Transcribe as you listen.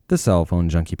The Cell Phone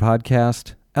Junkie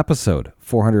Podcast, episode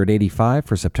 485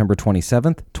 for September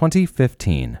 27th,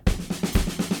 2015.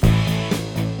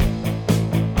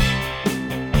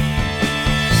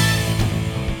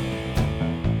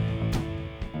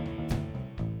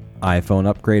 iPhone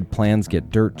upgrade plans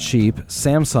get dirt cheap,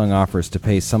 Samsung offers to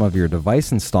pay some of your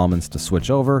device installments to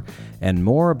switch over, and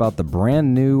more about the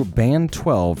brand new Band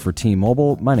 12 for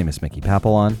T-Mobile. My name is Mickey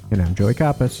Papillon. And I'm Joey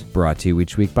Kappas. Brought to you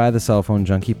each week by the Cell Phone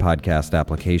Junkie podcast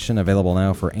application, available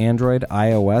now for Android,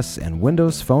 iOS, and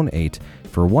Windows Phone 8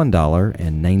 for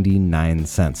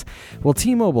 $1.99. Well,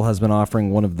 T-Mobile has been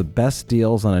offering one of the best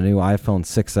deals on a new iPhone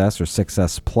 6S or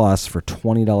 6S Plus for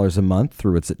 $20 a month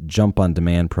through its Jump on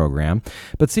Demand program.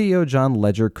 But CEO John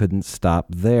Legere couldn't stop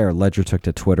there. Legere took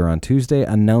to Twitter on Tuesday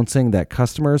announcing that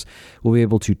customers will be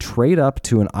able to trade up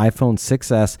to an iPhone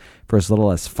 6S for as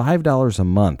little as $5 a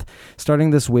month. Starting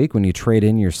this week, when you trade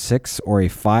in your 6 or a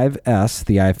 5S,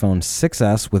 the iPhone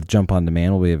 6S with Jump on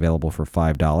Demand will be available for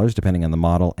 $5, depending on the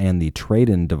model and the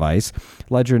trade-in device.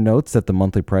 Legere notes that the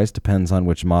monthly price depends on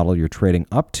which model you're trading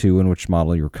up to and which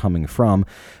model you're coming from.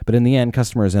 But in the end,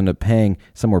 customers end up paying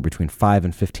somewhere between $5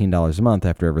 and $15 a month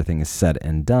after everything is said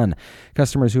and done.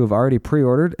 Customers who have already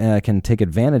pre-ordered can take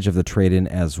advantage of the trade-in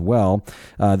as well.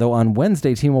 Though on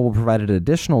Wednesday, T-Mobile provided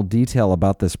additional detail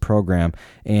about this program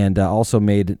and also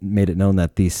made it known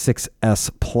that the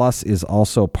 6S Plus is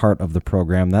also part of the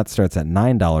program. That starts at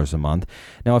 $9 a month.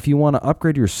 Now, if you want to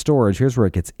upgrade your storage, here's where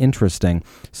it gets interesting.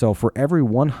 So for every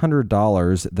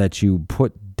 $100 that you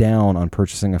put down on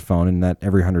purchasing a phone, and that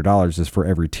every $100 is for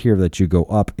every tier that you go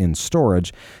up in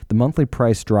storage, the monthly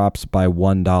price drops by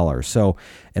 $1. So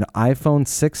an iPhone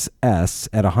 6S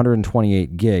at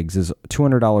 128 gigs is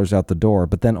 $200 out the door,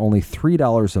 but then only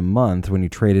 $3 a month when you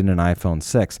trade in an iPhone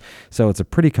 6. So it's a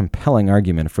pretty compelling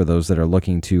argument for those that are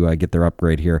looking to get their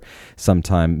upgrade here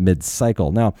sometime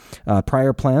mid-cycle. Now,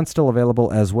 prior plans still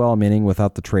available as well, meaning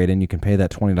without the trade-in, you can pay that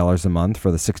 $20 a month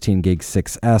for the 16 gig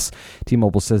 6S.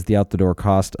 T-Mobile says the out-the-door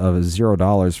cost of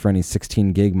 $0 for any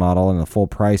 16 gig model, and the full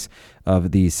price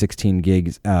of the 16 gig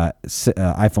iPhone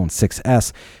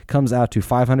 6S comes out to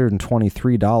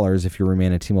 $523 if you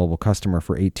remain a T-Mobile customer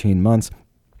for 18 months.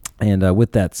 And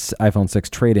with that iPhone 6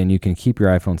 trade-in, you can keep your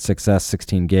iPhone 6S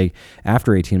 16 gig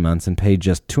after 18 months and pay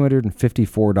just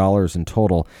 $254 in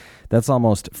total. That's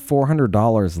almost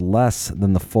 $400 less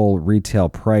than the full retail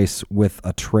price with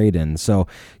a trade-in. So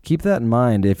keep that in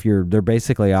mind. If they're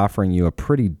basically offering you a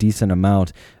pretty decent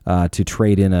amount to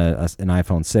trade in an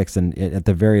iPhone 6, and at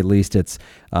the very least, it's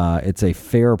a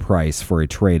fair price for a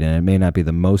trade-in. It may not be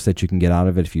the most that you can get out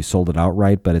of it if you sold it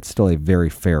outright, but it's still a very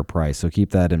fair price. So keep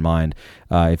that in mind.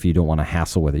 If you don't want to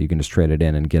hassle with it, you can just trade it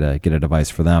in and get a device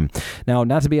for them. Now,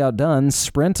 not to be outdone,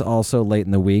 Sprint also late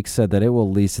in the week said that it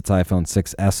will lease its iPhone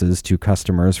 6Ss to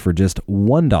customers for just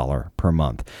 $1 per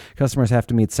month. Customers have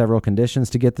to meet several conditions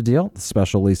to get the deal. The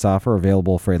special lease offer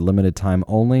available for a limited time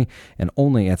only, and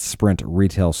only at Sprint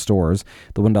retail stores.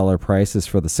 The $1 price is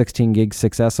for the 16 gig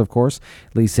 6S, of course.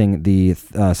 Leasing the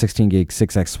 16 gig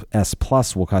 6S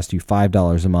Plus will cost you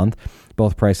 $5 a month.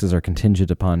 Both prices are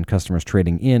contingent upon customers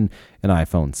trading in an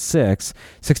iPhone 6.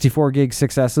 64 gig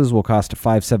 6Ss will cost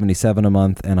 $577 a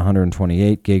month, and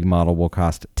 128 gig model will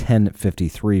cost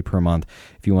 $1053 per month.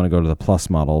 If you want to go to the Plus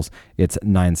models, it's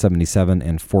 $977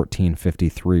 and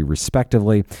 $1453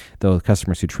 respectively. Though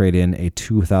customers who trade in a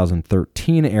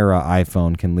 2013 era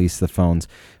iPhone can lease the phones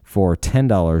for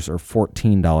 $10 or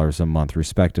 $14 a month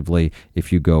respectively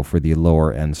if you go for the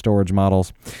lower end storage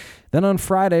models. Then on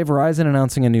Friday, Verizon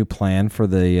announcing a new plan for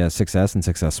the 6S and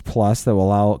 6S Plus that will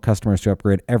allow customers to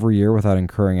upgrade every year without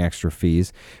incurring extra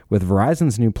fees. With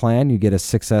Verizon's new plan, you get a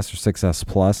 6S or 6S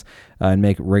Plus and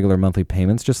make regular monthly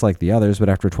payments just like the others, but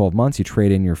after 12 months, you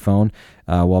trade in your phone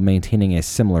while maintaining a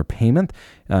similar payment.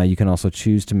 You can also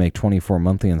choose to make 24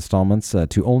 monthly installments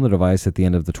to own the device at the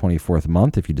end of the 24th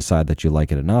month if you decide that you like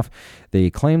it enough. They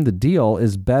claim the deal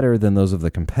is better than those of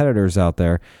the competitors out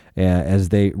there as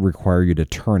they require you to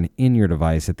turn in your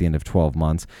device at the end of 12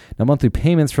 months. Now, monthly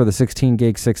payments for the 16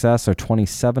 gig 6S are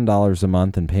 $27 a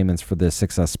month, and payments for the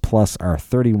 6S Plus are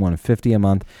 $31.50 a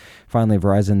month. Finally,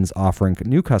 Verizon's offering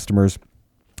new customers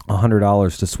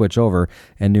 $100 to switch over,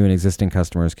 and new and existing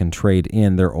customers can trade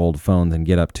in their old phones and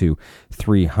get up to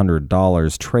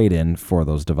 $300 trade-in for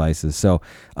those devices. So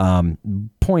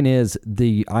point point is,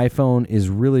 the iPhone is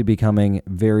really becoming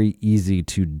very easy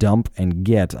to dump and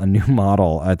get a new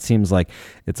model. It seems like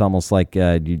it's almost like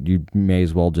you may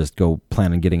as well just go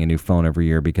plan on getting a new phone every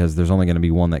year, because there's only going to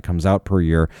be one that comes out per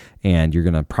year, and you're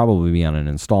going to probably be on an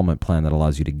installment plan that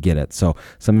allows you to get it. So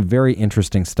some very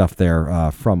interesting stuff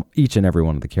there from each and every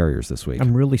one of the carriers this week.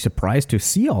 I'm really surprised to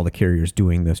see all the carriers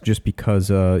doing this, just because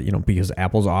because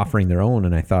Apple's offering their own,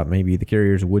 and I thought maybe the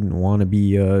carriers wouldn't want to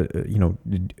be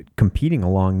competing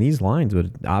along these lines, but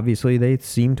obviously they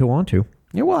seem to want to.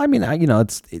 Yeah, well, I mean,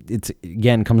 it's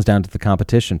again comes down to the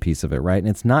competition piece of it, right? And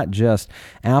it's not just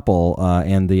Apple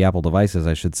and the Apple devices,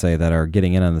 I should say, that are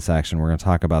getting in on this action. We're going to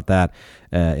talk about that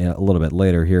a little bit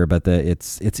later here, but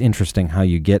it's interesting how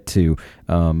you get to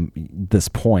this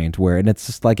point where, and it's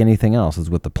just like anything else. It's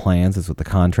with the plans, it's with the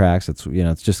contracts, it's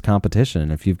just competition.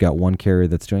 And if you've got one carrier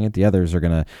that's doing it, the others are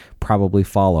going to probably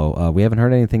follow. We haven't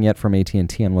heard anything yet from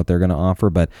AT&T on what they're going to offer,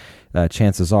 but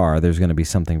chances are there's going to be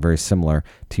something very similar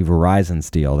to Verizon's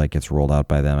deal that gets rolled out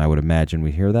by them. I would imagine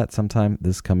we hear that sometime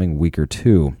this coming week or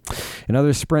two. In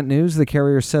other Sprint news, the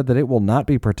carrier said that it will not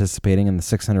be participating in the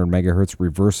 600 megahertz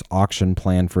reverse auction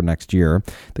plan for next year.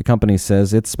 The company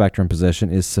says its spectrum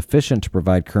position is sufficient to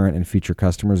provide current and future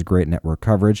customers great network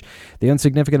coverage. They own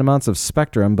significant amounts of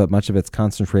spectrum, but much of it's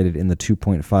concentrated in the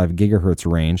 2.5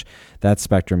 gigahertz range. That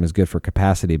spectrum is good for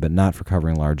capacity, but not for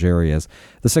covering large areas.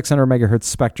 The 600 megahertz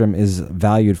spectrum is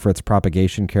valued for its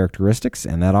propagation characteristics,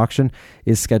 and that auction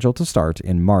is scheduled to start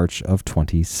in March of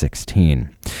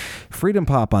 2016. Freedom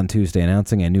Pop on Tuesday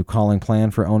announcing a new calling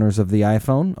plan for owners of the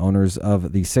iPhone. Owners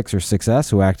of the 6 or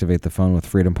 6S who activate the phone with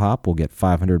Freedom Pop will get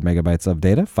 500 megabytes of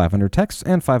data, 500 texts,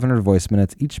 and 500 voice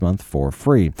minutes each month for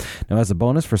free. Now, as a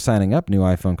bonus for signing up, new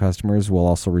iPhone customers will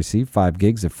also receive 5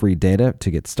 gigs of free data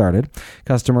to get started.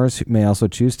 Customers may also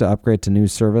choose to upgrade to new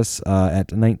service at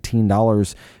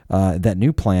 $19. That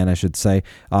new plan, I should say,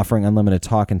 offering unlimited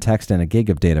talk and text and a gig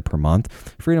of data per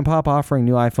month. Freedom Pop offering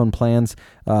new iPhone plans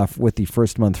with the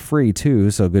first month free, too,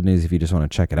 so good news if you just want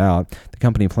to check it out. The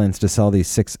company plans to sell the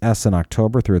 6S in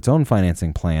October through its own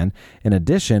financing plan. In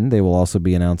addition, they will also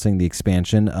be announcing the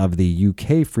expansion of the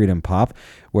UK Freedom Pop,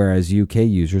 whereas UK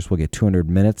users will get 200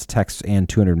 minutes, text, and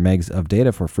 200 megs of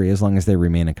data for free as long as they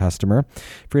remain a customer.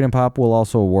 Freedom Pop will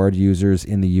also award users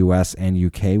in the US and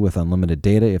UK with unlimited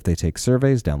data if they take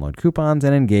surveys, download coupons,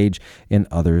 and engage in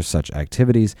other such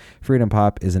activities. Freedom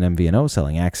Pop is an MVNO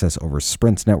selling access over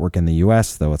Sprint's network in the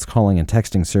US, though its calling and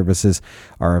texting services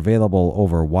are available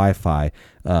over Wi-Fi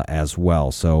as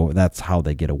well. So that's how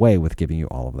they get away with giving you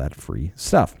all of that free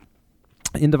stuff.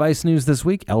 In device news this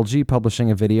week, LG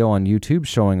publishing a video on YouTube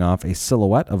showing off a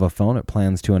silhouette of a phone it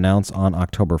plans to announce on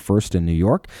October 1st in New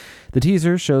York. The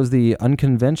teaser shows the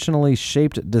unconventionally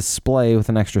shaped display with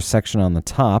an extra section on the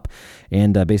top,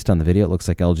 and based on the video, it looks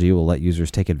like LG will let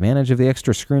users take advantage of the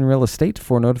extra screen real estate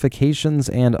for notifications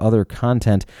and other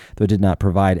content, though it did not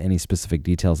provide any specific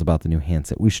details about the new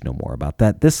handset. We should know more about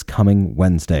that this coming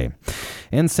Wednesday.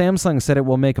 And Samsung said it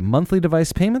will make monthly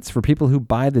device payments for people who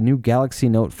buy the new Galaxy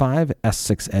Note 5,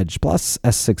 S6 Edge Plus,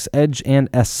 S6 Edge,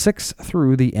 and S6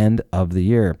 through the end of the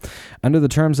year. Under the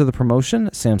terms of the promotion,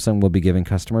 Samsung will be giving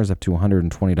customers up to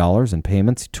 $120 in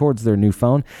payments towards their new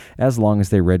phone as long as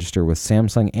they register with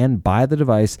Samsung and buy the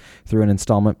device through an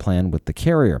installment plan with the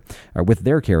carrier or with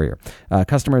their carrier.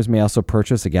 Customers may also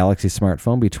purchase a Galaxy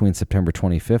smartphone between September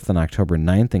 25th and October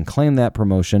 9th and claim that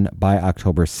promotion by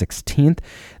October 16th.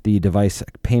 The device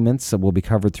payments will be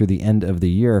covered through the end of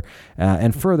the year.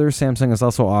 And further, Samsung is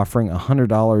also offering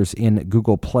 $100 in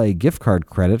Google Play gift card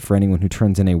credit for anyone who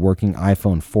turns in a working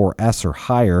iPhone 4S or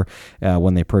higher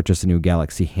when they purchase a new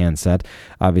Galaxy handset.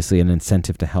 Obviously, an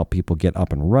incentive to help people get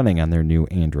up and running on their new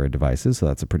Android devices. So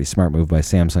that's a pretty smart move by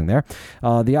Samsung there.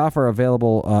 The offer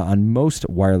available on most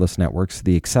wireless networks,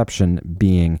 the exception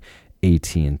being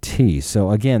AT&T. So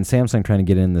again, Samsung trying to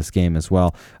get in this game as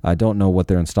well. I don't know what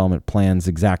their installment plans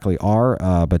exactly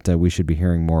are, but we should be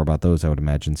hearing more about those, I would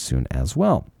imagine, soon as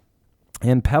well.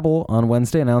 And Pebble on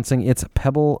Wednesday announcing its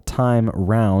Pebble Time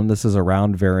Round. This is a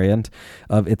round variant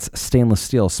of its stainless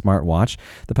steel smartwatch.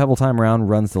 The Pebble Time Round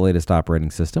runs the latest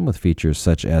operating system with features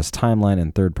such as timeline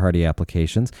and third-party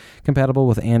applications, compatible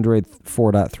with Android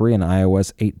 4.3 and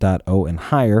iOS 8.0 and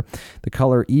higher. The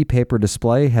color e-paper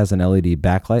display has an LED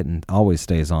backlight and always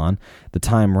stays on. The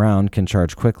Time Round can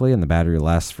charge quickly and the battery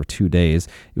lasts for 2 days.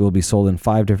 It will be sold in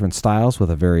 5 different styles with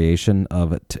a variation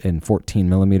of it in 14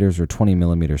 millimeters or 20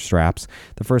 millimeter straps.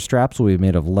 The first straps will be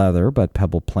made of leather, but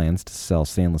Pebble plans to sell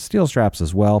stainless steel straps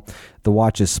as well. The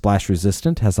watch is splash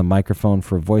resistant, has a microphone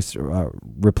for voice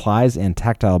replies and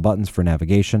tactile buttons for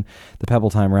navigation. The Pebble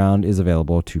Time Round is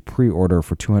available to pre-order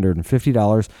for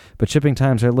 $250, but shipping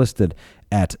times are listed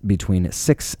at between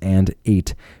 6 and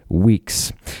 8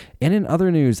 weeks. And in other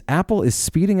news, Apple is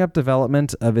speeding up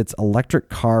development of its electric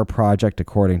car project,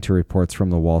 according to reports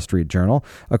from the Wall Street Journal.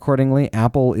 Accordingly,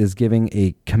 Apple is giving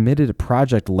a committed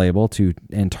project label to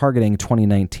and targeting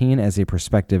 2019 as a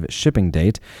prospective shipping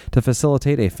date. To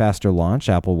facilitate a faster launch,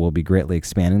 Apple will be greatly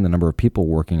expanding the number of people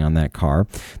working on that car.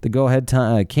 The go-ahead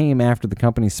came after the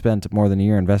company spent more than a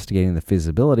year investigating the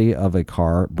feasibility of a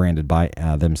car branded by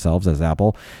themselves as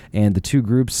Apple, and the two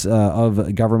groups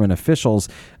of government officials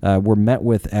were met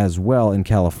with as well in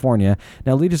California.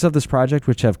 Now, leaders of this project,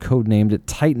 which have codenamed it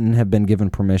Titan, have been given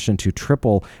permission to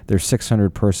triple their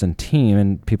 600-person team,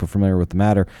 and people familiar with the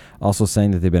matter also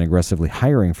saying that they've been aggressively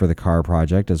hiring for the car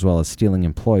project, as well as stealing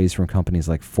employees from companies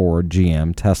like Ford,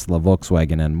 GM, Tesla,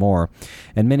 Volkswagen, and more.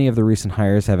 And many of the recent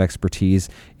hires have expertise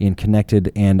in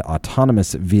connected and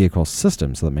autonomous vehicle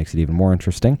systems, so that makes it even more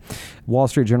interesting. Wall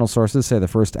Street Journal sources say the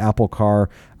first Apple car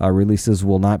releases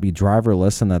will not be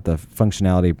driverless and that the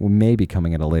functionality may be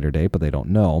coming at a later date, but they don't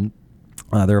know.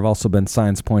 There have also been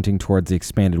signs pointing towards the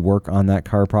expanded work on that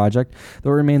car project, though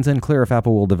it remains unclear if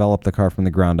Apple will develop the car from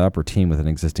the ground up or team with an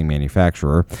existing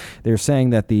manufacturer. They're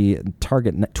saying that the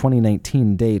target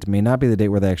 2019 date may not be the date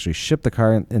where they actually ship the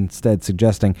car, instead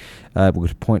suggesting it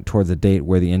would point towards a date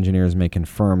where the engineers may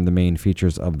confirm the main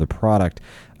features of the product.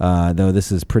 Though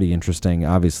this is pretty interesting.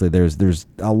 Obviously, there's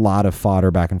a lot of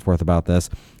fodder back and forth about this.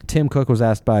 Tim Cook was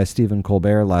asked by Stephen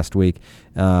Colbert last week,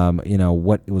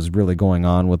 what was really going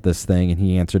on with this thing, and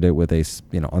he answered it with a,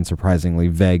 unsurprisingly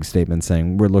vague statement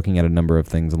saying, we're looking at a number of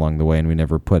things along the way, and we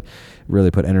never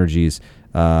really put energies.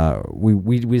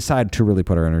 We decided to really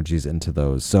put our energies into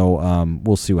those. So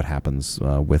we'll see what happens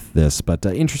with this. But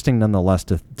interesting nonetheless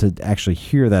to actually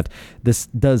hear that this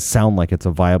does sound like it's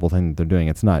a viable thing that they're doing.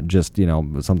 It's not just,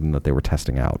 something that they were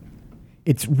testing out.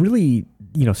 It's really,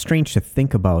 strange to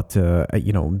think about,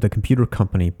 the computer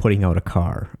company putting out a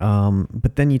car.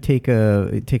 But then you take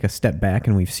a step back,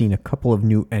 and we've seen a couple of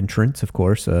new entrants, of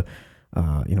course,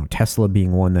 Tesla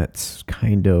being one that's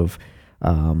kind of,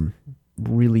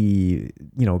 really,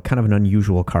 kind of an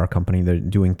unusual car company. They're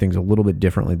doing things a little bit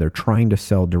differently. They're trying to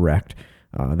sell direct.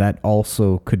 That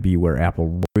also could be where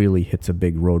Apple really hits a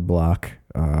big roadblock,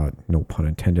 no pun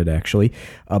intended, actually,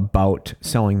 about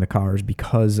selling the cars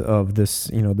because of this,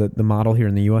 the model here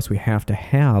in the U.S. We have to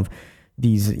have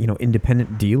these,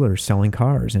 independent dealers selling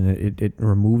cars, and it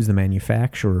removes the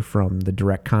manufacturer from the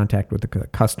direct contact with the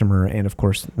customer, and of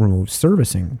course removes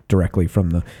servicing directly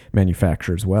from the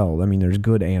manufacturer as well. I mean, there's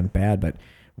good and bad, but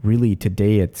really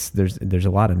today there's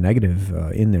a lot of negative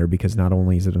in there, because not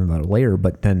only is it another layer,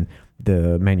 but then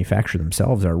the manufacturer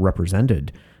themselves are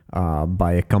represented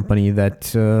by a company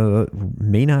that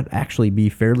may not actually be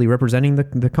fairly representing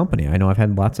the company. I know I've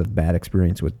had lots of bad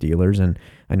experience with dealers, and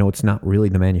I know it's not really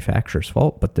the manufacturer's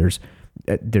fault, but there's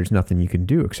nothing you can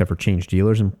do except for change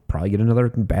dealers and probably get another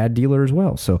bad dealer as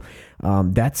well. So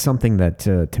that's something that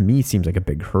to me seems like a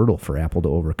big hurdle for Apple to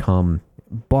overcome.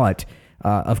 But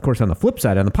of course, on the flip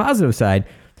side, on the positive side,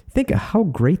 think of how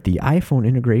great the iPhone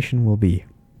integration will be.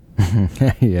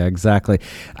 Yeah, exactly.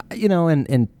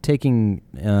 And taking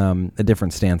a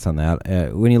different stance on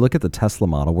that, when you look at the Tesla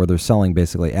model, where they're selling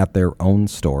basically at their own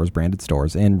stores, branded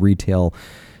stores, and retail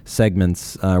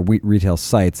segments, retail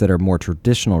sites that are more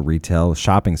traditional retail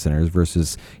shopping centers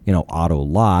versus, auto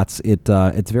lots, it's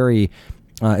a very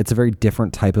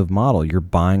different type of model. You're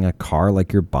buying a car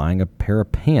like you're buying a pair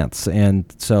of pants, and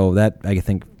so that, I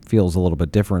think, feels a little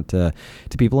bit different to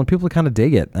people, and people kind of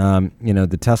dig it.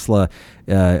 The Tesla,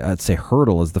 I'd say,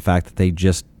 hurdle is the fact that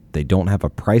they don't have a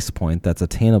price point that's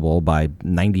attainable by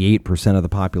 98% of the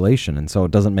population, and so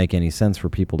it doesn't make any sense for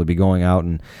people to be going out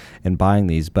and buying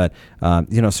these. But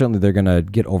certainly they're going to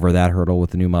get over that hurdle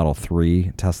with the new Model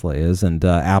 3. Tesla is, and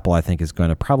Apple, I think, is going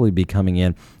to probably be coming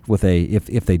in with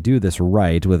if they do this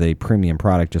right, with a premium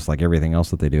product, just like everything else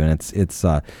that they do. And it's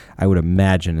I would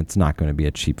imagine it's not going to be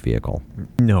a cheap vehicle.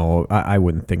 No, I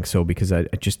wouldn't think so, because I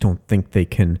just don't think they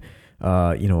can.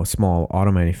 A small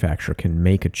auto manufacturer can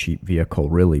make a cheap vehicle,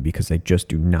 really, because they just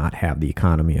do not have the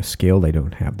economy of scale. They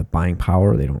don't have the buying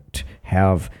power. They don't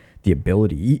have the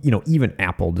ability. Even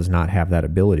Apple does not have that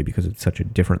ability, because it's such a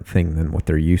different thing than what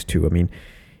they're used to. I mean,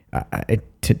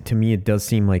 to me, it does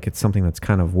seem like it's something that's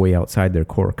kind of way outside their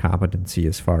core competency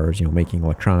as far as, making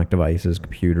electronic devices,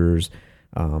 computers.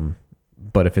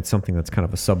 But if it's something that's kind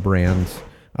of a sub-brand,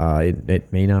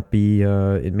 it may not be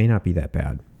that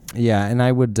bad. Yeah, and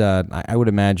I would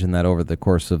imagine that over the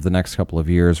course of the next couple of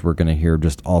years, we're going to hear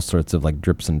just all sorts of like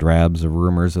drips and drabs of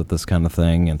rumors of this kind of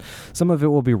thing, and some of it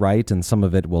will be right and some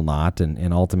of it will not,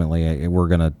 and ultimately we're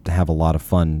going to have a lot of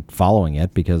fun following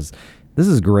it, because This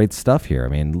is great stuff here. I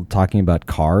mean, talking about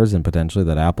cars and potentially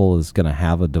that Apple is going to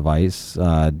have a device,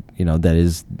 that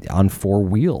is on four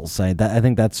wheels. I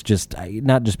think that's just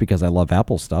not just because I love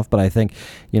Apple stuff, but I think,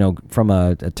 from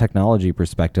a technology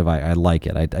perspective, I like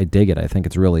it. I dig it. I think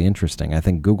it's really interesting. I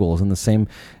think Google is in the same,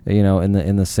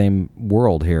 in the same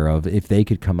world here of if they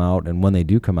could come out, and when they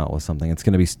do come out with something, it's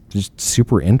going to be just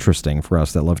super interesting for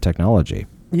us that love technology.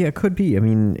 Yeah, it could be. I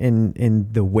mean,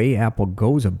 in the way Apple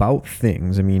goes about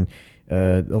things, I mean,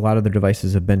 a lot of their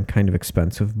devices have been kind of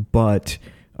expensive, but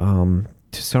to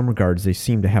some regards, they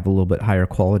seem to have a little bit higher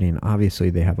quality, and obviously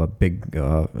they have a big,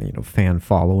 fan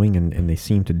following, and they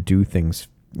seem to do things,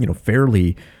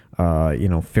 fairly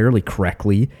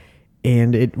correctly,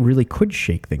 and it really could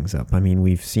shake things up. I mean,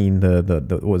 we've seen the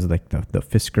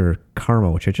Fisker Karma,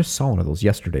 which I just saw one of those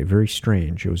yesterday. Very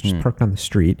strange. It was just parked on the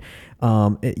street. They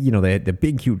had the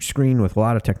big, huge screen with a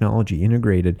lot of technology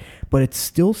integrated, but it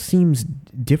still seems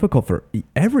difficult for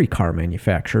every car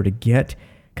manufacturer to get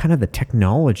kind of the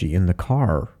technology in the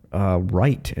car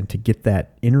right, and to get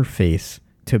that interface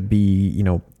to be,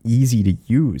 easy to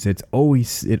use. It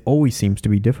always seems to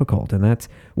be difficult, and that's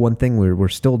one thing we're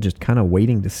still just kind of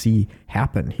waiting to see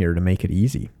happen here to make it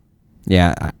easy.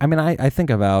 Yeah, I mean, I think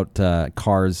about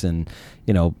cars and,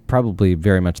 probably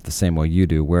very much the same way you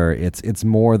do, where it's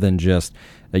more than just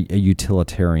a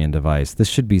utilitarian device. This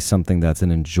should be something that's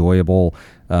an enjoyable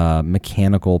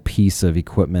mechanical piece of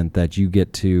equipment that you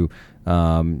get to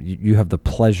you have the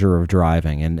pleasure of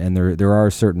driving, and there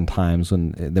are certain times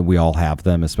when that we all have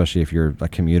them, especially if you're a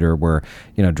commuter, where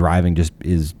driving just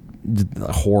is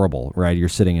horrible, right? You're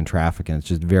sitting in traffic and it's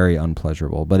just very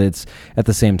unpleasurable. But it's at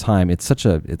the same time, it's such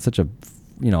a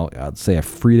I'd say a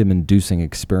freedom-inducing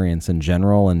experience in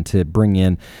general, and to bring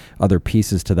in other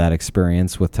pieces to that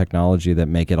experience with technology that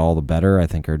make it all the better, I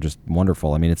think are just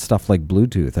wonderful. I mean, it's stuff like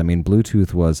Bluetooth. I mean,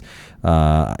 Bluetooth was,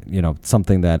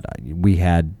 something that we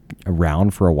had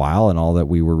around for a while, and all that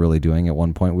we were really doing at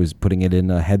one point was putting it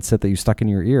in a headset that you stuck in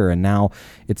your ear, and now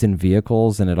it's in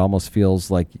vehicles, and it almost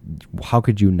feels like, how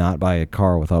could you not buy a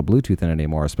car without Bluetooth in it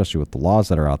anymore, especially with the laws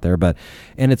that are out there.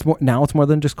 And it's more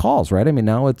than just calls, right? I mean,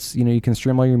 now it's, you can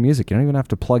stream all your music. You don't even have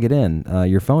to plug it in,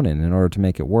 your phone in order to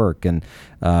make it work, and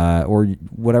or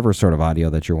whatever sort of audio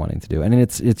that you're wanting to do. And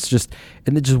it's just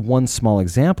one small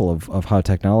example of how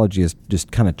technology has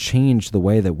just kind of changed the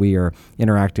way that we are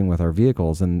interacting with our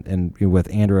vehicles, and with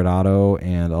Android Auto,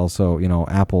 and also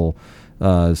Apple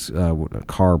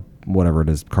car, whatever it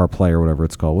is, CarPlay or whatever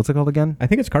it's called. What's it called again? I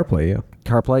think it's CarPlay. Yeah,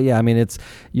 CarPlay. Yeah, I mean,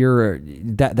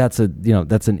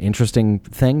 that's an interesting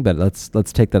thing, but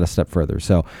let's take that a step further.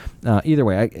 So either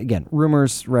way, again,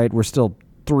 rumors, right? We're still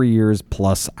 3 years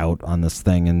plus out on this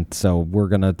thing, and so we're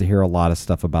gonna hear a lot of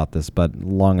stuff about this, but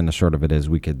long and the short of it is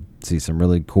we could see some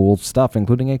really cool stuff,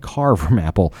 including a car from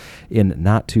Apple in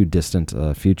not too distant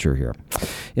future here.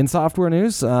 In software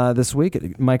news this week,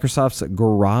 Microsoft's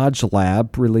Garage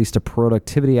Lab released a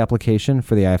productivity application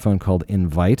for the iPhone called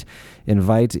Invite.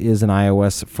 Invite is an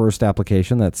iOS first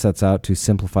application that sets out to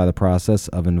simplify the process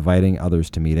of inviting others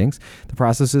to meetings. The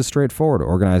process is straightforward.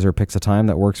 Organizer picks a time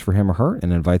that works for him or her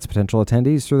and invites potential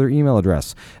attendees through their email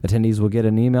address. Attendees will get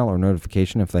an email or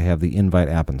notification if they have the Invite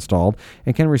app installed,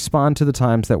 and can respond to the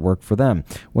times that work for them.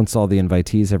 Once all the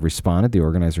invitees have responded, the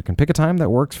organizer can pick a time that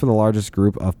works for the largest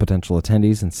group of potential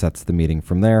attendees and sets the meeting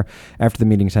from there. After the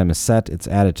meeting time is set, it's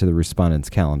added to the respondents'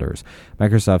 calendars.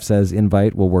 Microsoft says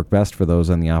Invite will work best for those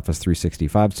on the Office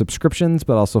 365 subscriptions,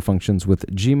 but also functions with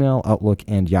Gmail, Outlook,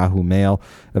 and Yahoo Mail,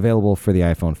 available for the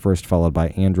iPhone first, followed by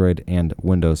Android and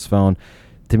Windows Phone.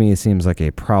 To me, it seems like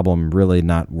a problem really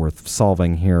not worth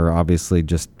solving here. Obviously,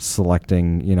 just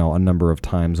selecting, a number of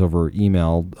times over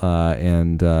email,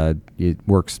 and it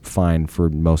works fine for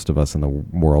most of us in the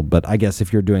world. But I guess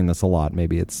if you're doing this a lot,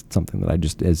 maybe it's something that I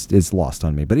just is lost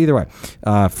on me. But either way,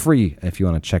 free if you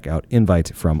want to check out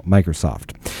Invite from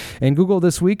Microsoft. And Google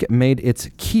this week made its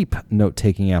Keep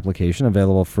note-taking application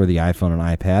available for the iPhone and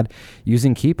iPad.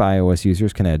 Using Keep, iOS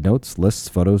users can add notes, lists,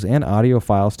 photos, and audio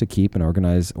files to Keep and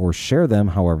organize or share them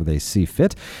however they see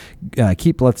fit.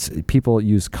 Keep lets people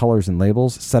use colors and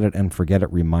labels, set it and forget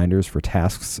it reminders for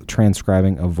tasks,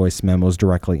 transcribing of voice memos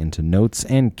directly into notes,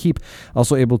 and Keep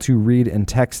also able to read and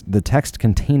the text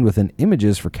contained within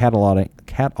images for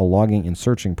cataloging and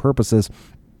searching purposes.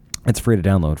 It's free to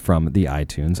download from the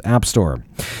iTunes App Store.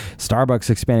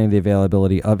 Starbucks expanding the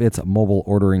availability of its mobile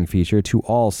ordering feature to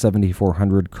all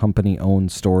 7,400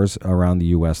 company-owned stores around the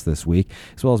U.S. this week,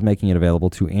 as well as making it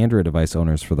available to Android device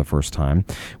owners for the first time.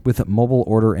 With mobile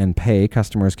order and pay,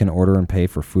 customers can order and pay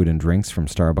for food and drinks from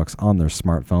Starbucks on their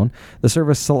smartphone. The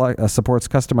service supports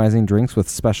customizing drinks with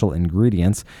special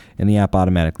ingredients, and the app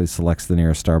automatically selects the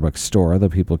nearest Starbucks store, though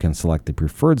people can select the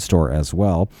preferred store as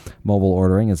well. Mobile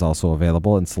ordering is also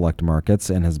available in select markets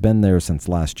and has been there since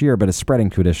last year, but is spreading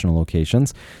to additional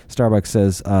locations. Starbucks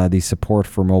says the support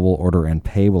for mobile order and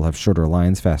pay will have shorter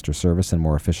lines, faster service, and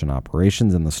more efficient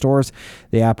operations in the stores.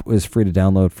 The app is free to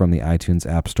download from the iTunes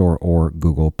App Store or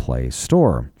Google Play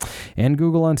Store. And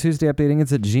Google on Tuesday updating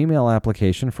its Gmail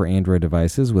application for Android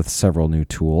devices with several new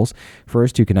tools.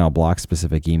 First, you can now block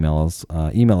specific email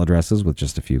addresses with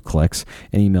just a few clicks.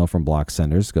 An email from blocked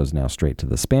senders goes now straight to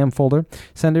the spam folder.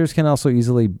 Senders can also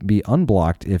easily be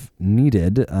unblocked if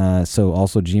needed. So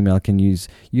also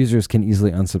users can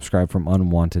easily unsubscribe from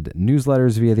unwanted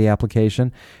newsletters via the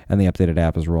application, and the updated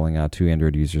app is rolling out to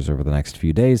Android users over the next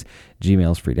few days.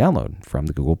 Gmail is free download from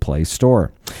the Google Play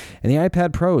Store. And the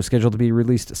iPad Pro is scheduled to be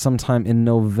released sometime in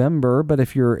November, but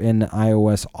if you're an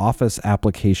iOS Office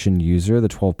application user, the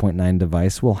 12.9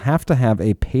 device will have to have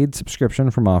a paid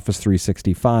subscription from Office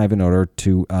 365 in order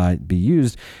to be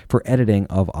used for editing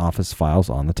of Office files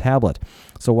on the tablet.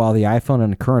 So while the iPhone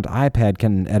and current iPad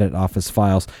can edit Office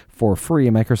files for free,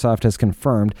 Microsoft has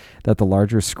confirmed that the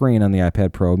larger screen on the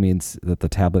iPad Pro means that the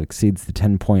tablet exceeds the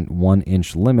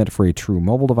 10.1-inch limit for a true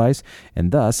mobile device,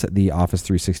 and thus the Office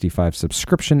 365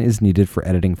 subscription is needed for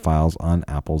editing files on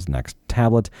Apple's next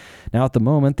tablet. Now, at the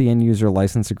moment, the end-user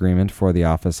license agreement for the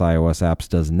Office iOS apps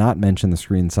does not mention the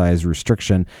screen size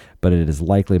restriction, but it is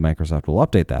likely Microsoft will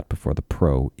update that before the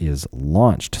Pro is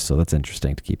launched. So that's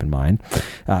interesting to keep in mind.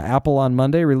 Apple on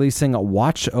Monday releasing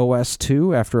Watch OS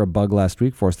 2 after a bug last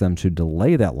week forced them to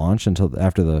delay that launch until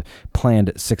after the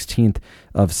planned 16th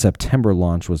of September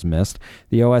launch was missed.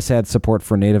 The OS adds support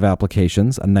for native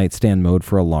applications, a nightstand mode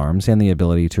for alarms, and the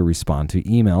ability to respond to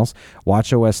emails.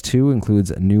 Watch OS 2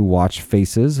 includes new watch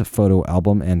faces, photo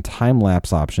album, and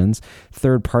time-lapse options,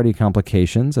 third-party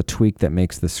complications, a tweak that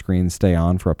makes the screen stay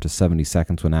on for up to 70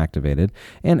 seconds when activated,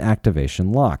 and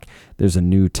activation lock. There's a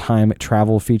new time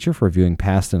travel feature for viewing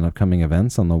past and upcoming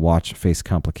events on the watch face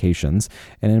complications.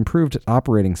 An improved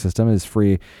operating system is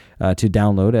free to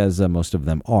download, as most of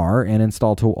them are, and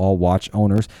install to all watch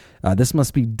owners. This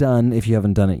must be done if you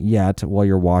haven't done it yet while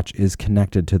your watch is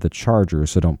connected to the charger,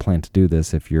 so don't plan to do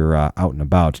this if you're out and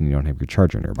about and you don't have your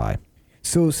charger nearby.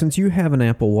 So since you have an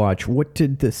Apple Watch, what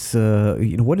did this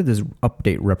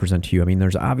update represent to you? I mean,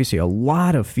 there's obviously a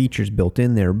lot of features built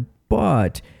in there,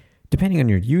 but depending on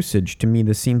your usage, to me,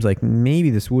 this seems like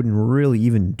maybe this wouldn't really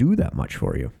even do that much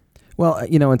for you. Well,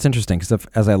 it's interesting because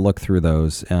as I look through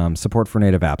those, support for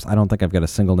native apps, I don't think I've got a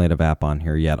single native app on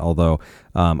here yet, although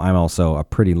I'm also a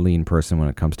pretty lean person when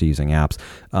it comes to using apps.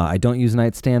 I don't use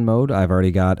nightstand mode. I've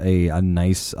already got a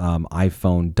nice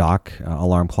iPhone dock,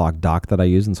 alarm clock dock that I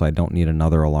use, and so I don't need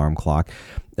another alarm clock.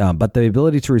 But the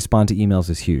ability to respond to emails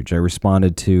is huge. I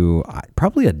responded to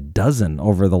probably a dozen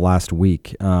over the last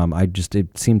week.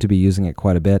 It seemed to be using it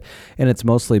quite a bit, and it's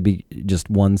mostly just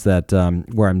ones that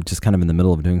where I'm just kind of in the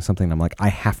middle of doing something. And I'm like, I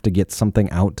have to get something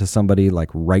out to somebody like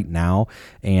right now,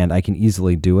 and I can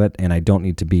easily do it, and I don't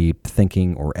need to be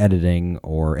thinking or editing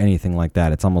or anything like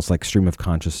that. It's almost like stream of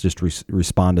conscious, just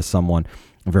respond to someone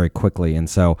very quickly. And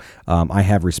so I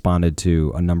have responded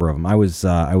to a number of them. I was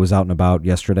out and about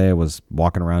yesterday. I was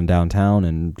walking around downtown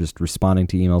and just responding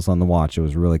to emails on the watch. It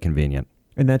was really convenient.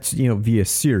 And that's, via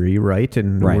Siri, right?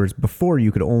 And whereas before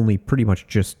you could only pretty much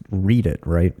just read it,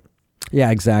 right?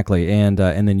 Yeah, exactly. And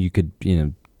then you could,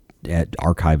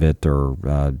 archive it or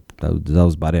that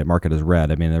was about it. Mark it as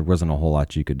read. I mean, there wasn't a whole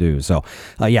lot you could do. So,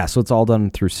 so it's all done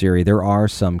through Siri. There are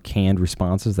some canned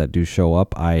responses that do show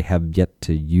up. I have yet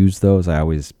to use those. I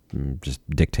always just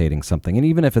dictating something. And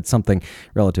even if it's something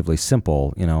relatively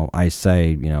simple, I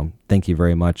say, thank you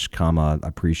very much,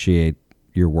 appreciate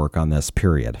your work on this,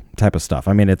 period, type of stuff.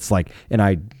 I mean, it's like, and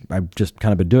I've just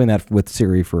kind of been doing that with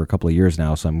Siri for a couple of years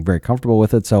now, so I'm very comfortable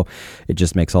with it. So it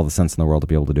just makes all the sense in the world to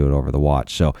be able to do it over the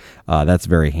watch. So that's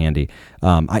very handy.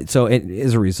 As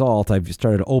a result, I've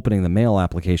started opening the mail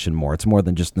application more. It's more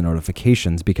than just the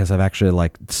notifications because I've actually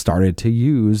started to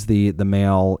use the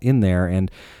mail in there. And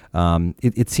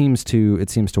it seems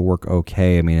to work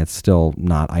okay. I mean, it's still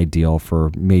not ideal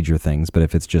for major things, but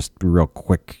if it's just real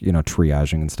quick,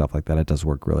 triaging and stuff like that, it does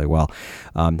work really well.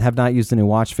 Have not used the new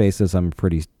watch faces. I'm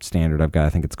pretty standard. I've got, I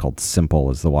think it's called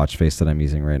Simple is the watch face that I'm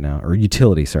using right now, or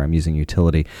Utility. Sorry, I'm using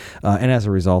Utility. And as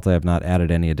a result, I have not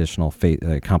added any additional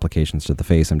complications to the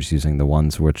face. I'm just using the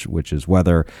ones which is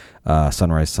weather,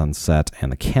 sunrise, sunset,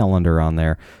 and the calendar on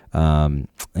there.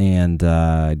 And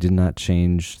I did not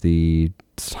change the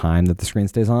time that the screen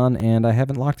stays on, and I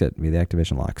haven't locked it via the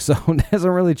activation lock. So it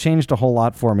hasn't really changed a whole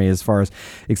lot for me as far as,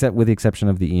 except with the exception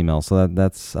of the email. So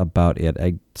that's about it.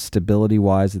 Stability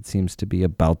wise, it seems to be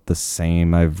about the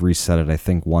same. I've reset it, I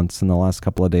think, once in the last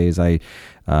couple of days. I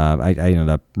ended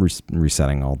up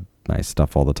resetting all my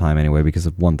stuff all the time anyway, because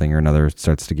of one thing or another, it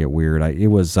starts to get weird. It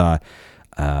was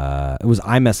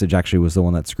iMessage actually was the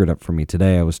one that screwed up for me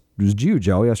today. It was you,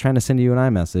 Joey. I was trying to send you an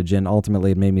iMessage, and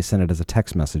ultimately it made me send it as a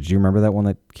text message. Do you remember that one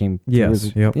that came through?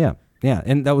 Yes. Yep. Yeah.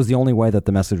 And that was the only way that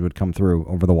the message would come through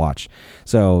over the watch.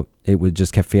 So it would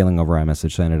just kept failing over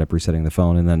iMessage. So I ended up resetting the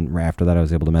phone. And then after that, I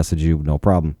was able to message you, no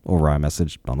problem, over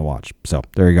iMessage on the watch. So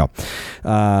there you go.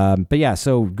 But yeah,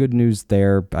 so good news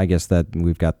there. I guess that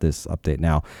we've got this update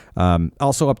now.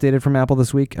 Also updated from Apple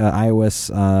this week, iOS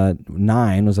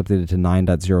 9 was updated to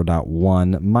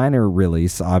 9.0.1. Minor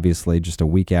release, obviously, just a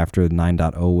week after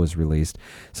 9.0 was released.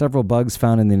 Several bugs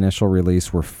found in the initial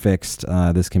release were fixed.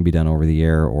 This can be done over the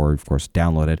air or, of course,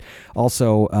 downloaded.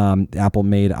 Also, Apple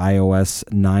made iOS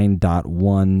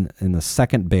 9.1 in the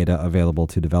second beta available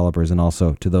to developers and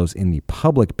also to those in the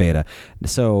public beta.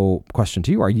 So, question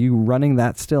to you, are you running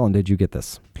that still, and did you get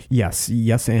this? Yes,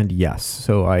 and yes.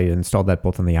 So I installed that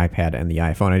both on the iPad and the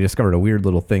iPhone. I discovered a weird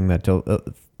little thing that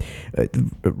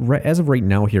as of right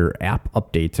now here, app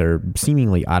updates are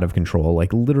seemingly out of control.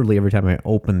 Like literally every time I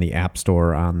open the App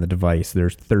Store on the device,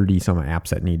 there's 30 some apps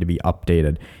that need to be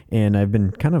updated. And I've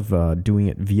been kind of doing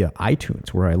it via iTunes,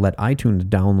 where I let iTunes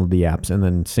download the apps and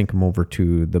then sync them over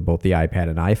to both the iPad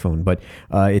and iPhone. But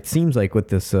it seems like with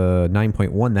this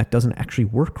 9.1, that doesn't actually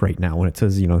work right now. When it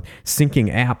says,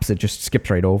 syncing apps, it just skips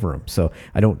right over them. So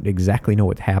I don't exactly know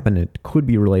what happened. It could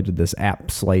be related to this app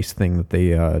slice thing that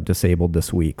they disabled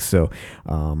this week. So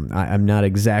I'm not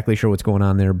exactly sure what's going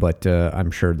on there, but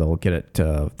I'm sure they'll get it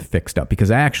fixed up,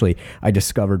 because I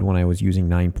discovered when I was using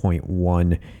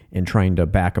 9.1 and trying to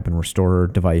back up and restore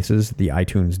devices, the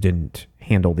iTunes didn't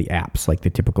handle the apps like they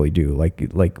typically do.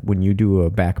 Like when you do a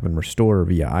backup and restore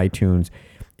via iTunes,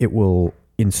 it will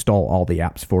install all the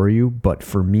apps for you, but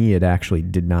for me it actually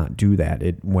did not do that.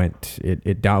 It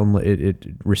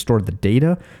restored the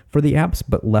data for the apps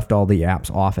but left all the apps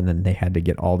off, and then they had to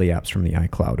get all the apps from the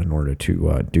iCloud in order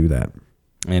to do that.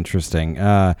 Interesting.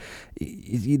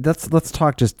 Let's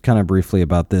talk just kind of briefly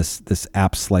about this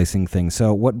app slicing thing.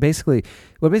 So what basically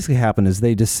happened is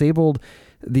they disabled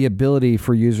the ability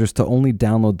for users to only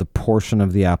download the portion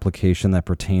of the application that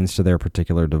pertains to their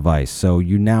particular device. So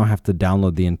you now have to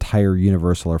download the entire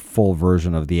universal or full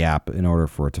version of the app in order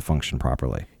for it to function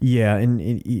properly. Yeah,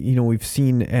 and we've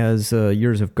seen as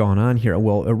years have gone on here.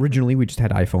 Well, originally we just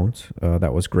had iPhones.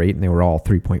 That was great, and they were all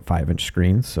 3.5-inch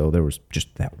screens. So there was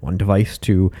just that one device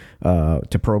to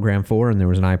program for, and there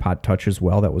was an iPod Touch as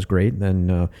well. That was great.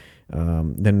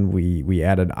 Then we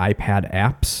added iPad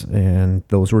apps, and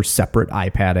those were separate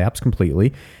iPad apps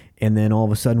completely. And then all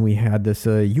of a sudden we had this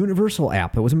universal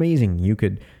app that was amazing. You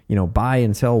could buy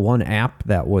and sell one app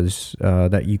that was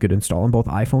that you could install on both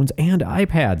iPhones and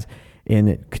iPads, and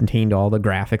it contained all the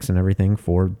graphics and everything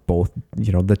for both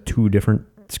the two different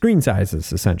screen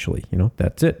sizes essentially.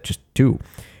 That's it, just two.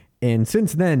 And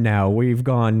since then, now we've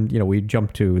gone, we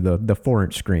jumped to the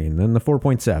 4-inch screen, then the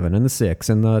 4.7 and the 6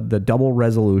 and the double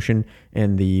resolution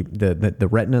and the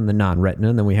Retina and the non-Retina.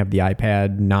 And then we have the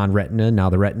iPad non-Retina,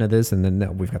 now the Retina this, and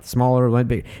then we've got the smaller.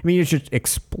 It's just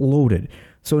exploded.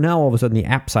 So now all of a sudden the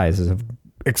app sizes have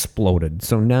exploded.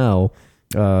 So now,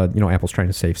 Apple's trying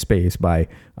to save space by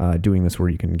doing this where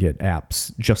you can get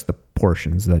apps, just the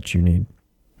portions that you need.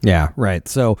 Yeah, right.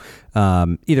 So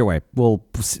either way,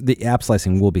 the app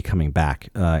slicing will be coming back.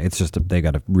 It's just they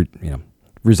got to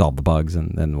resolve the bugs,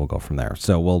 and then we'll go from there.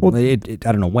 So I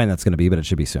don't know when that's going to be, but it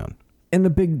should be soon. And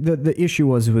the issue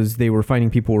was they were finding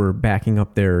people were backing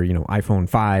up their iPhone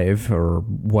 5 or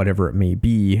whatever it may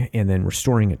be, and then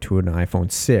restoring it to an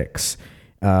iPhone 6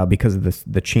 because of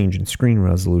the change in screen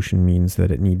resolution means that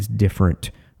it needs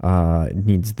different.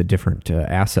 Needs the different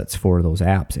assets for those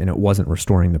apps, and it wasn't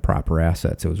restoring the proper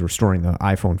assets. It was restoring the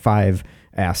iPhone 5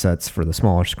 assets for the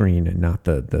smaller screen and not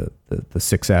the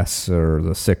 6S or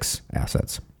the 6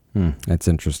 assets. That's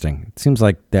interesting. It seems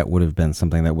like that would have been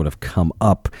something that would have come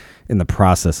up in the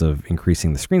process of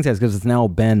increasing the screen size, because it's now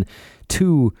been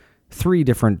 4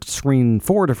 different screen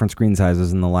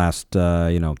sizes in the last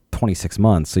 26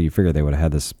 months. So you figure they would have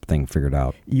had this thing figured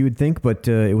out. You would think, but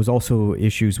it was also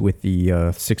issues with the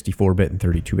 64-bit and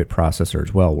 32-bit processor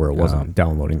as well, where it wasn't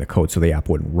downloading the code, so the app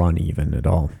wouldn't run even at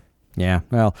all. Yeah,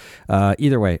 well,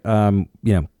 either way,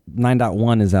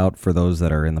 9.1 is out for those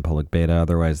that are in the public beta.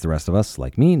 Otherwise, the rest of us,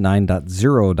 like me,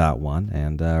 9.0.1,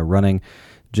 and running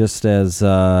just as,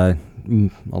 I'll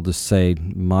just say,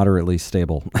 moderately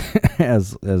stable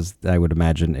as I would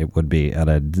imagine it would be at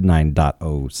a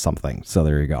 9.0 something. So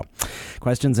there you go.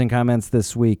 Questions and comments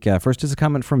this week. First is a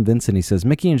comment from Vincent. He says,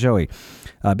 Mickey and Joey,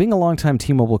 being a longtime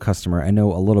T-Mobile customer, I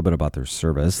know a little bit about their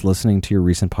service. Listening to your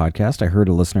recent podcast, I heard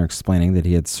a listener explaining that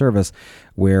he had service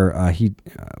where he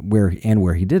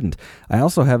didn't. I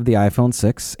also have the iPhone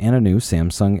 6 and a new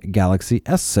Samsung Galaxy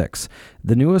S6.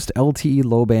 The newest LTE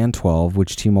low band 12,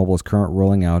 which T-Mobile is currently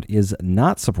rolling out, is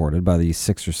not supported by the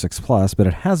 6 or 6 Plus, but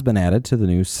it has been added to the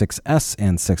new 6S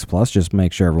and 6 Plus. Just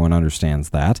make sure everyone understands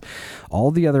that.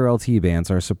 All the other LTE bands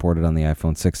are supported on the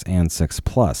iPhone 6 and 6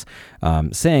 Plus.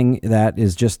 Saying that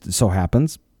is just so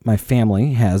happens my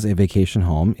family has a vacation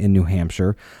home in New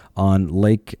Hampshire on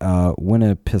Lake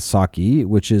Winnipesaukee,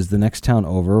 which is the next town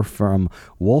over from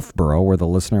Wolfboro, where the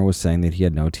listener was saying that he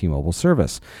had no T-Mobile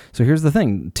service. So here's the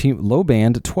thing. Low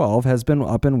band 12 has been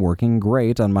up and working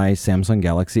great on my Samsung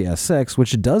Galaxy S6,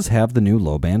 which does have the new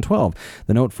low band 12.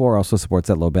 The Note 4 also supports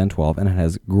that low band 12, and it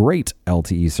has great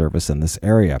LTE service in this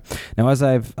area. Now, as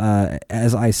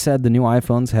I said, the new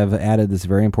iPhones have added this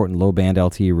very important low band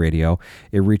LTE radio.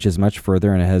 It reaches much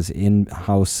further, and it has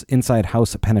inside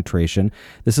house penetration.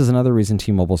 This is another reason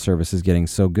T-Mobile service is getting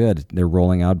so good. They're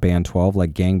rolling out band 12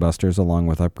 like gangbusters, along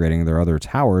with upgrading their other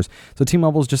towers. So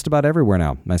T-Mobile is just about everywhere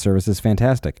now. My service is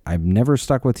fantastic. I've never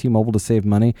stuck with T-Mobile to save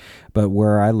money, but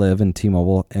where I live in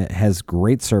T-Mobile has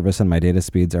great service, and my data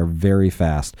speeds are very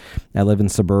fast. I live in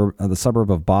the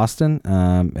suburb of Boston,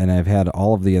 and I've had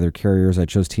all of the other carriers. I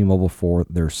chose T-Mobile for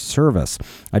their service.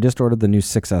 I just ordered the new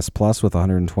 6S Plus with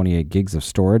 128 gigs of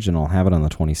storage, and I'll have it on the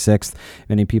 26th.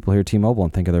 Many people hear T-Mobile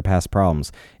and think of their past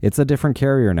problems. It's a different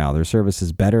carrier now. Their service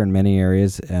is better in many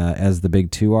areas as the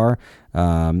big two are,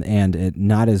 and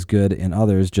not as good in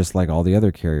others, just like all the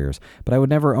other carriers. But I would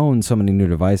never own so many new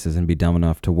devices and be dumb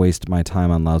enough to waste my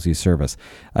time on lousy service.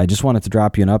 I just wanted to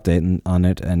drop you an update on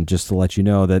it, and just to let you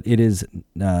know that it is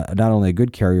not only a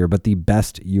good carrier, but the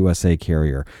best USA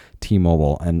carrier,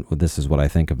 T-Mobile, and this is what I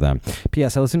think of them.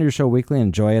 P.S. I listen to your show weekly and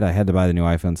enjoy it. I had to buy the new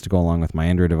iPhones to go along with my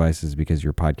Android devices because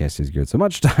your podcast is geared so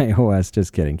much to iOS.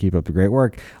 Just kidding. Keep up the great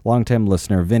work. Long-time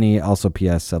listener, Vinny. Also,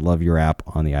 P.S. I love your app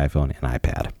on the iPhone and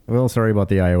iPad. Well, sorry about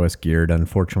the iOS geared.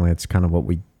 Unfortunately, it's kind of what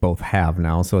we both have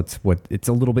now, so it's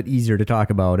a little bit easier to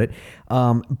talk about it.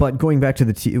 But going back to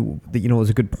it was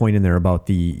a good point in there about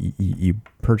you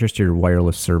purchased your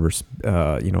wireless service,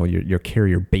 your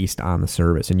carrier based on the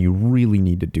service, and you really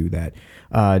need to do that.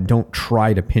 Don't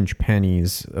try to pinch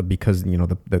pennies because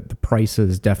the price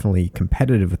is definitely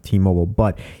competitive with T-Mobile,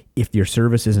 but if your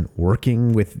service isn't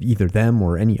working with either them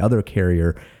or any other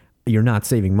carrier, you're not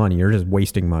saving money. You're just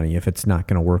wasting money if it's not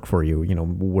going to work for you,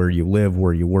 where you live,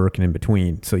 where you work, and in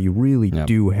between. So you really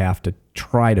do have to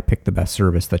try to pick the best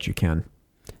service that you can.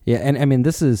 Yeah, and I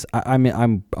mean,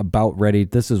 I'm about ready.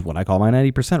 This is what I call my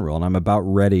 90% rule, and I'm about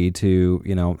ready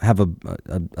to, have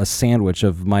a sandwich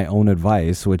of my own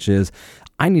advice, which is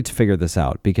I need to figure this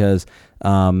out because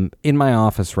in my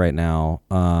office right now,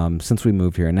 since we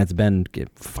moved here, and it's been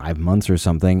 5 months or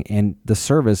something, and the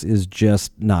service is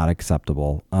just not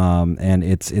acceptable, and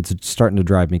it's starting to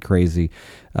drive me crazy.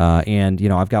 And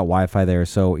I've got Wi-Fi there,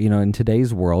 so in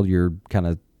today's world, you're kind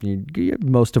of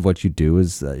most of what you do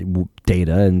is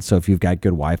data, and so if you've got good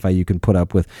Wi-Fi, you can put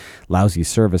up with lousy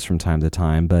service from time to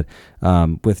time. But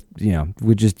with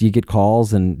you get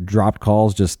calls and dropped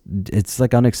calls, it's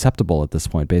like unacceptable at this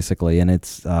point, basically, and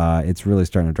it's really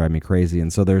starting to drive me crazy.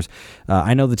 And so there's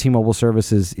I know the T-Mobile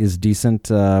service is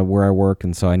decent where I work,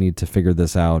 and so I need to figure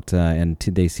this out. And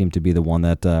they seem to be the one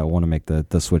that I want to make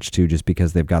the switch to, just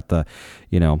because they've got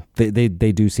they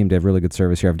do seem to have really good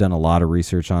service here. I've done a lot of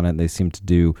research on it, and they seem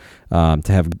to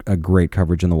have a great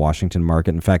coverage in the Washington Washington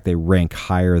market. In fact, they rank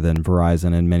higher than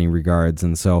Verizon in many regards.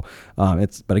 And so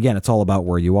but again, it's all about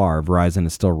where you are. Verizon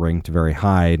is still ranked very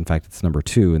high. In fact, it's number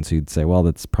 2. And so you'd say, well,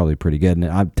 that's probably pretty good. And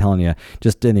I'm telling you,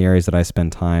 just in the areas that I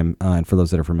spend time, and for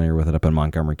those that are familiar with it up in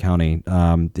Montgomery County,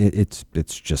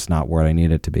 it's just not where I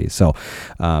need it to be. So,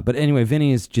 but anyway,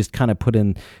 Vinny is just kind of put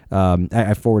in,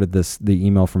 I forwarded the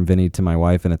email from Vinny to my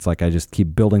wife, and it's like, I just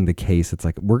keep building the case. It's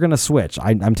like, we're going to switch.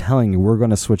 I'm telling you, we're going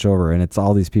to switch over. And it's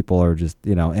all these people are just,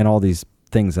 and all these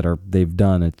things that they've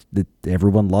done.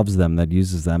 Everyone loves them that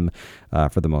uses them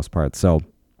for the most part. So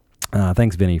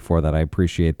thanks, Vinny, for that. I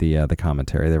appreciate the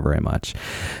commentary there very much.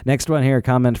 Next one here,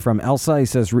 comment from Elsa.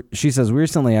 She says,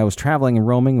 recently I was traveling and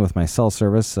roaming with my cell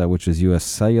service, which is U.S.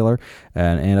 Cellular,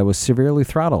 and I was severely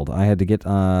throttled. I had to get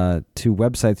to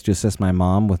websites to assist my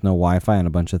mom with no Wi-Fi and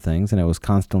a bunch of things, and it was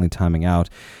constantly timing out.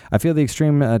 I feel the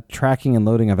extreme tracking and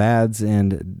loading of ads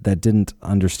and that didn't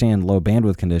understand low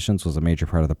bandwidth conditions was a major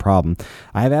part of the problem.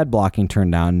 I have ad blocking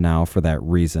turned down now for that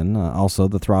reason. Also,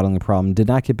 the throttling problem did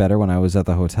not get better when I was at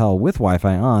the hotel with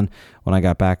Wi-Fi on. When I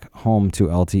got back home to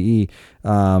LTE,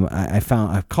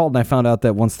 I called and I found out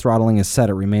that once throttling is set,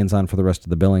 it remains on for the rest of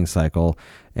the billing cycle.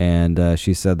 And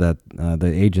she said that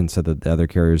the agent said that the other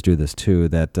carriers do this too,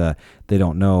 that they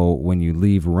don't know when you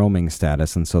leave roaming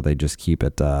status, and so they just keep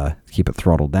it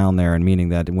throttled down there, and meaning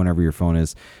that whenever your phone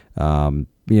is,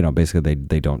 basically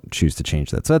they don't choose to change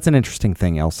that. So that's an interesting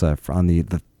thing, Elsa, on the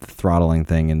throttling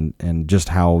thing and just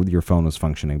how your phone was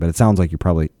functioning. But it sounds like you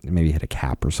probably maybe hit a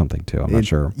cap or something too. I'm not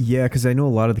sure. Yeah, because I know a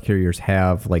lot of the carriers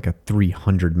have like a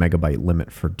 300 megabyte limit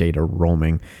for data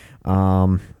roaming.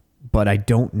 But I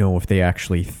don't know if they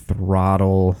actually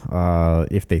throttle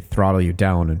you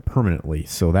down and permanently.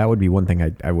 So that would be one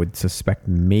thing I would suspect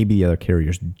maybe other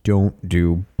carriers don't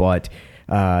do. But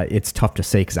it's tough to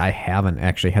say because I haven't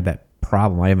actually had that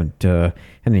problem. I haven't had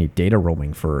any data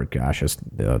roaming for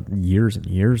years and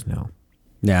years now.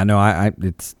 Yeah, no,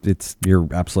 it's you're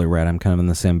absolutely right. I'm kind of in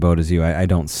the same boat as you. I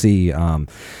don't see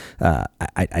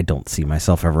I don't see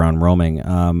myself ever on roaming.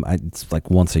 It's like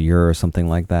once a year or something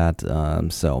like that.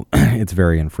 So it's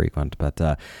very infrequent.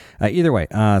 But either way,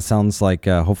 sounds like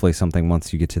hopefully something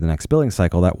once you get to the next billing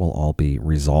cycle that will all be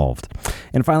resolved.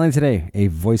 And finally today, a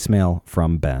voicemail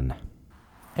from Ben.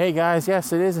 Hey guys,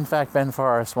 yes, it is in fact Ben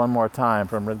Forrest one more time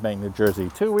from Red Bank, New Jersey,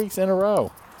 2 weeks in a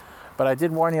row. But I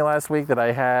did warn you last week that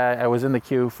I was in the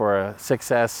queue for a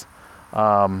 6S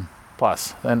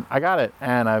Plus, and I got it,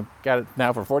 and I've got it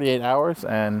now for 48 hours.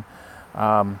 And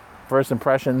first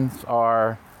impressions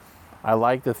are, I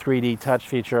like the 3D touch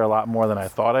feature a lot more than I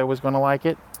thought I was going to like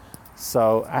it.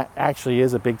 So it actually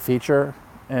is a big feature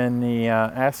in the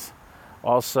S.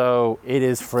 Also, it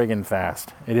is friggin'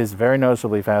 fast. It is very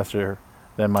noticeably faster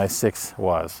than my 6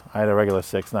 was. I had a regular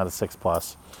 6, not a 6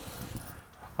 Plus.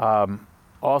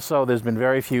 Also, there's been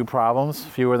very few problems,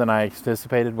 fewer than I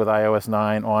anticipated with iOS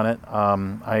 9 on it.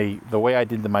 The way I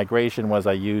did the migration was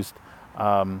I used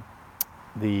the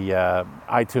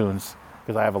iTunes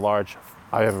because I have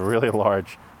a really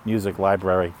large music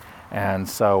library, and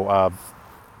so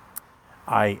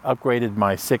I upgraded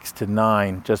my 6 to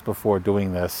 9 just before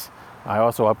doing this. I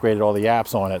also upgraded all the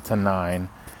apps on it to 9,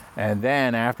 and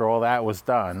then after all that was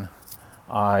done,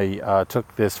 I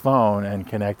took this phone and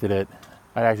connected it.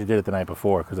 I actually did it the night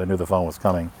before because I knew the phone was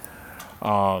coming.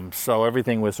 So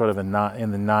everything was sort of in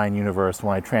the 9 universe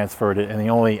when I transferred it, and the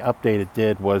only update it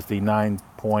did was the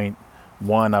 9.1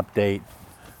 update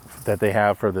that they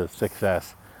have for the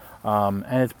 6S.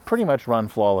 And it's pretty much run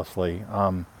flawlessly.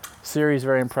 Siri is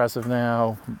very impressive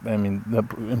now. I mean, the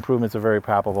improvements are very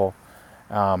palpable.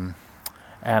 And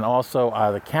also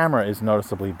the camera is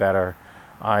noticeably better.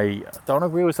 I don't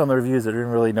agree with some of the reviews that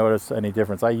didn't really notice any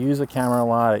difference. I use the camera a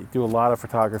lot. I do a lot of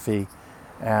photography,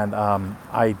 and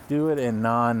I do it in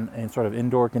sort of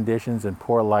indoor conditions and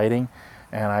poor lighting,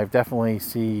 and I definitely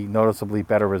see noticeably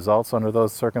better results under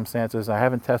those circumstances. I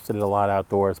haven't tested it a lot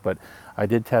outdoors, but I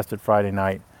did test it Friday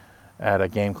night at a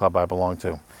game club I belong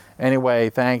to. Anyway,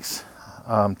 thanks.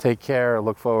 Take care.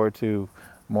 Look forward to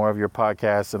more of your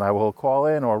podcasts, and I will call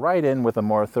in or write in with a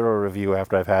more thorough review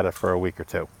after I've had it for a week or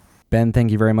two. Ben,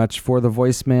 thank you very much for the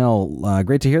voicemail.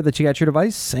 Great to hear that you got your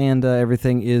device and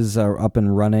everything is up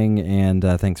and running. And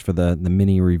thanks for the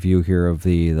mini review here of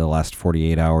the last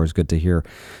 48 hours. Good to hear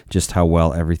just how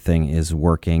well everything is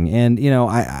working. And,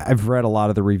 I've read a lot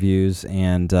of the reviews,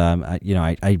 and,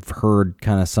 I've heard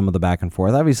kind of some of the back and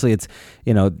forth. Obviously, it's,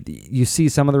 you see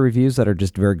some of the reviews that are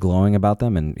just very glowing about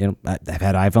them. And, I've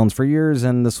had iPhones for years,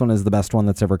 and this one is the best one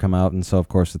that's ever come out. And so, of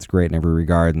course, it's great in every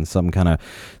regard. And some kind of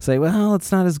say, well,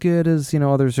 it's not as good as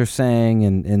others are saying,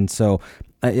 and so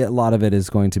A lot of it is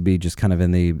going to be just kind of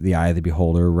in the eye of the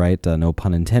beholder, right? No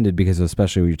pun intended, because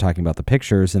especially when you're talking about the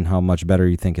pictures and how much better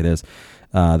you think it is,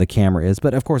 the camera is.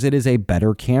 But of course, it is a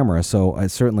better camera, so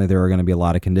certainly there are going to be a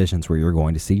lot of conditions where you're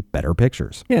going to see better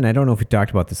pictures. Yeah, and I don't know if we talked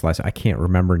about this last. I can't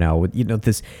remember now. You know,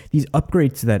 these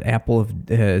upgrades that Apple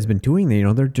has been doing, you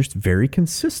know, they're just very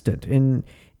consistent, and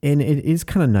it is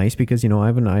kind of nice because, you know, I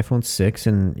have an iPhone 6,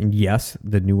 and yes,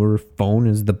 the newer phone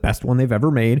is the best one they've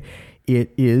ever made.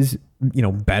 It is, you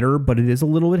know, better, but it is a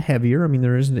little bit heavier. I mean,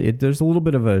 there's a little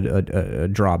bit of a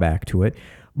drawback to it,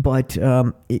 but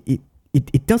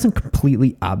it doesn't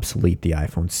completely obsolete the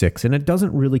iPhone 6, and it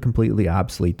doesn't really completely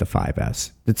obsolete the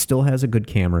 5S. It still has a good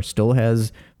camera, still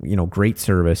has, you know, great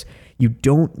service. You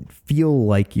don't feel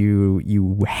like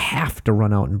you have to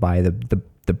run out and buy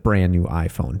the brand new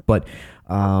iPhone, but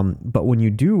when you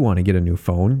do want to get a new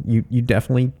phone, you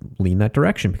definitely lean that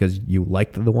direction because you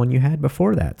liked the one you had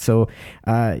before that. So,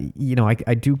 you know,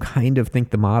 I do kind of think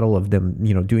the model of them,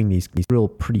 you know, doing these real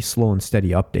pretty slow and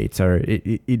steady updates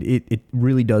it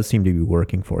really does seem to be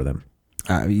working for them.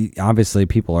 Obviously,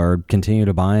 people are continuing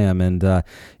to buy them, and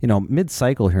you know,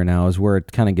 mid-cycle here now is where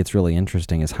it kind of gets really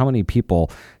interesting. Is how many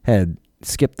people had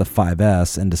skipped the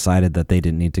 5S and decided that they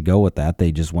didn't need to go with that.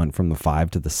 They just went from the 5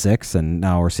 to the 6, and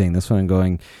now we're seeing this one and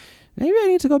going, maybe I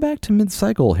need to go back to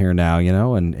mid-cycle here now, you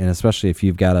know, and especially if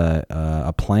you've got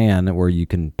a plan where you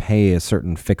can pay a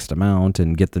certain fixed amount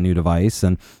and get the new device,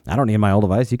 and I don't need my old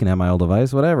device, you can have my old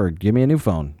device, whatever, give me a new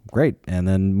phone, great, and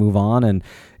then move on and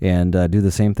do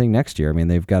the same thing next year. I mean,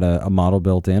 they've got a model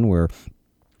built in where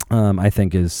I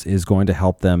think is going to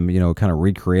help them, you know, kind of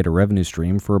recreate a revenue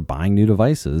stream for buying new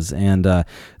devices. And that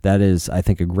is, I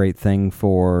think, a great thing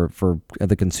for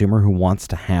the consumer who wants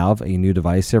to have a new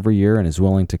device every year and is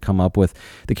willing to come up with,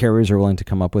 the carriers are willing to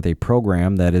come up with a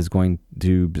program that is going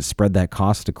to spread that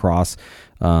cost across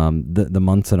the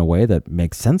months in a way that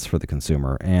makes sense for the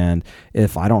consumer. And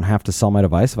if I don't have to sell my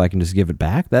device, if I can just give it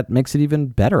back, that makes it even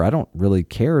better. I don't really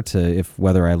care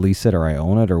whether I lease it or I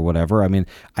own it or whatever. I mean,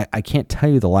 I can't tell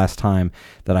you the last time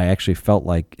that I actually felt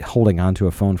like holding on to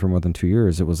a phone for more than 2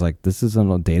 years. It was like, this is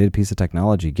a dated piece of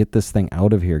technology. Get this thing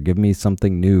out of here. Give me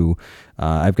something new.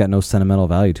 I've got no sentimental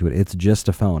value to it. It's just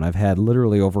a phone. I've had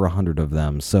literally over 100 of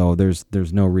them. So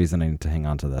there's no reason I need to hang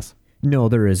on to this. No,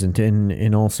 there isn't,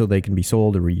 and also they can be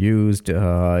sold or reused,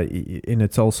 and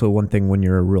it's also one thing when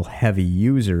you're a real heavy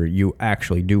user, you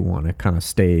actually do want to kind of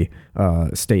stay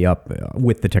up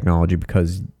with the technology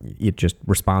because it just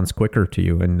responds quicker to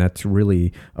you, and that's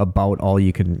really about all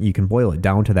you can boil it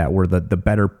down to that. Where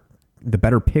the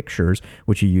better pictures,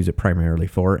 which you use it primarily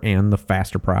for, and the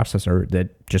faster processor,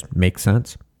 that just makes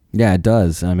sense. Yeah, it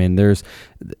does. I mean,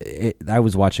 I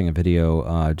was watching a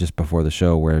video just before the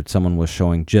show where someone was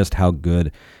showing just how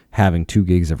good having 2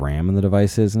 gigs of RAM in the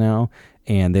device is now.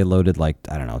 And they loaded like,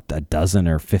 I don't know, a dozen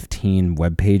or 15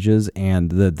 web pages. And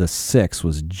the 6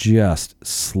 was just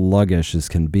sluggish as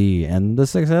can be. And the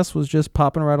 6S was just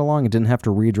popping right along. It didn't have to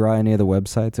redry any of the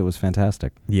websites. It was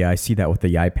fantastic. Yeah, I see that with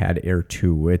the iPad Air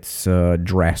 2. It's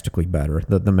drastically better.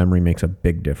 The memory makes a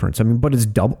big difference. I mean, but it's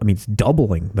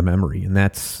doubling the memory. And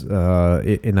that's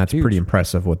huge. Pretty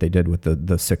impressive what they did with the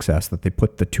 6S, that they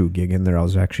put the 2 gig in there. I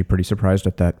was actually pretty surprised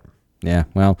at that. Yeah,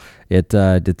 well,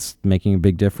 it's making a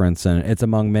big difference, and it's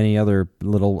among many other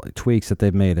little tweaks that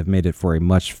they've made. Have made it for a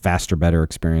much faster, better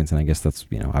experience, and I guess that's,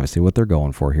 you know, obviously what they're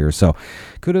going for here. So,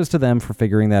 kudos to them for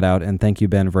figuring that out, and thank you,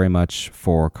 Ben, very much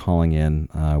for calling in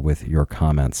with your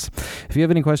comments. If you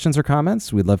have any questions or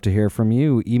comments, we'd love to hear from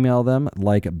you. Email them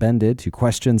like Ben did to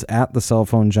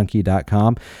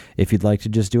questions@thecellphonejunkie.com. If you'd like to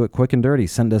just do it quick and dirty,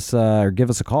 send us or give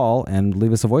us a call and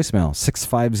leave us a voicemail,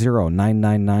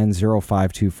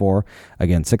 650-999-0524.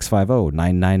 Again,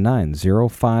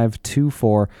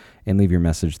 650-999-0524, and leave your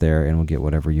message there, and we'll get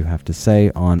whatever you have to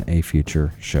say on a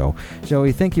future show.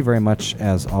 Joey, thank you very much,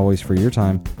 as always, for your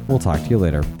time. We'll talk to you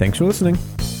later. Thanks for listening.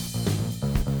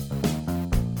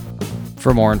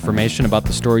 For more information about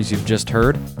the stories you've just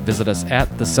heard, visit us at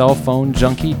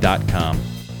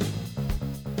thecellphonejunkie.com.